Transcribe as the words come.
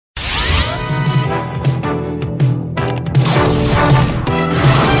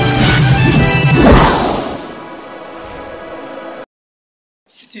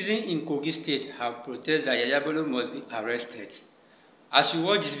Citizens in Kogi State have protested that Yahaya Bello must be arrested. As you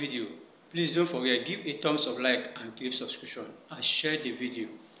watch this video, please don't forget, give a thumbs up, like, and click subscription, and share the video.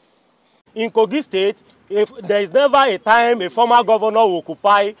 In Kogi State, if there is never a time a former governor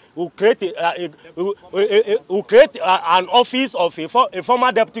will create an office of a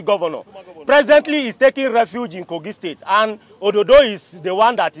former deputy governor. Presently, he's taking refuge in Kogi State, and Ododo is the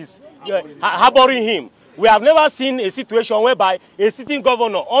one that is harboring him. We have never seen a situation whereby a sitting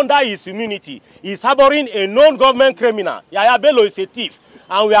governor, under his immunity, is harboring a known government criminal. Yahaya Bello is a thief,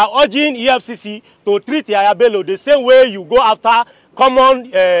 and we are urging EFCC to treat Yahaya Bello the same way you go after common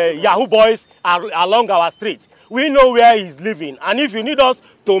Yahoo boys along our street. We know where he's living, and if you need us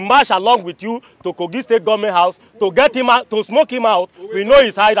to march along with you to Kogi State Government House to get him out, to smoke him out, we know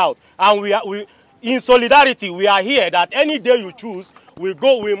his hideout, and we in solidarity we are here. That any day you choose, we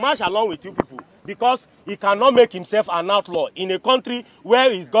march along with you people, because he cannot make himself an outlaw in a country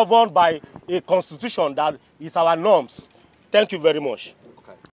where he's governed by a constitution that is our norms. Thank you very much.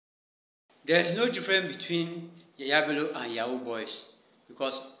 Okay. There is no difference between Yahaya Bello and Yahoo boys,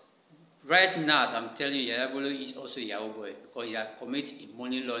 because right now, as I'm telling you, Yahaya Bello is also a Yahoo boy, because he has committed a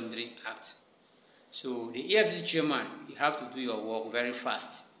money laundering act. So the EFCC chairman, you have to do your work very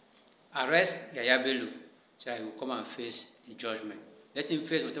fast. Arrest Yahaya Bello so he will come and face the judgment. Let him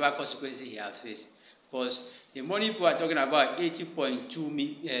face whatever consequences he has faced. Because the money people are talking about, $80.2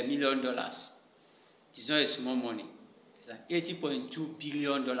 million. It's not a small money. It's $80.2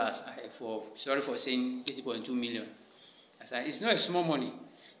 billion. Sorry for saying 80.2 million. It's not a small money.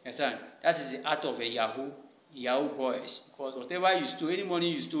 That is the art of a Yahoo boys. Because whatever you stole, any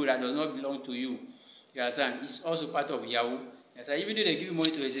money you stole that does not belong to you, it's also part of Yahoo. Even though they give you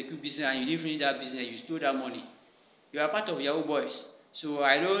money to execute business and you didn't finish that business, you stole that money, you are part of Yahoo boys. So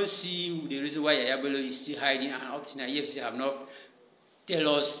I don't see the reason why Yahaya Bello is still hiding, and up to now EFCC have not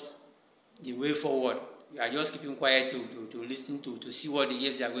tell us the way forward. We are just keeping quiet to listen to see what the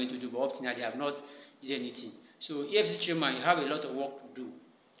EFCC are going to do, but up to now they have not did anything. So EFCC chairman, you have a lot of work to do.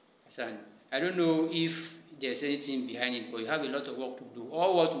 I don't know if there's anything behind it, but you have a lot of work to do.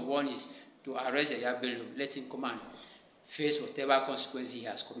 All what we want is to arrest Yahaya Bello, let him come and face whatever consequences he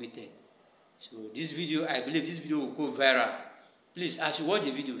has committed. So this video, I believe this video will go viral. Please, as you watch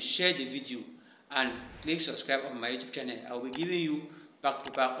the video, share the video and click subscribe on my YouTube channel. I will be giving you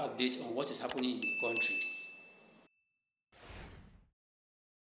back-to-back updates on what is happening in the country.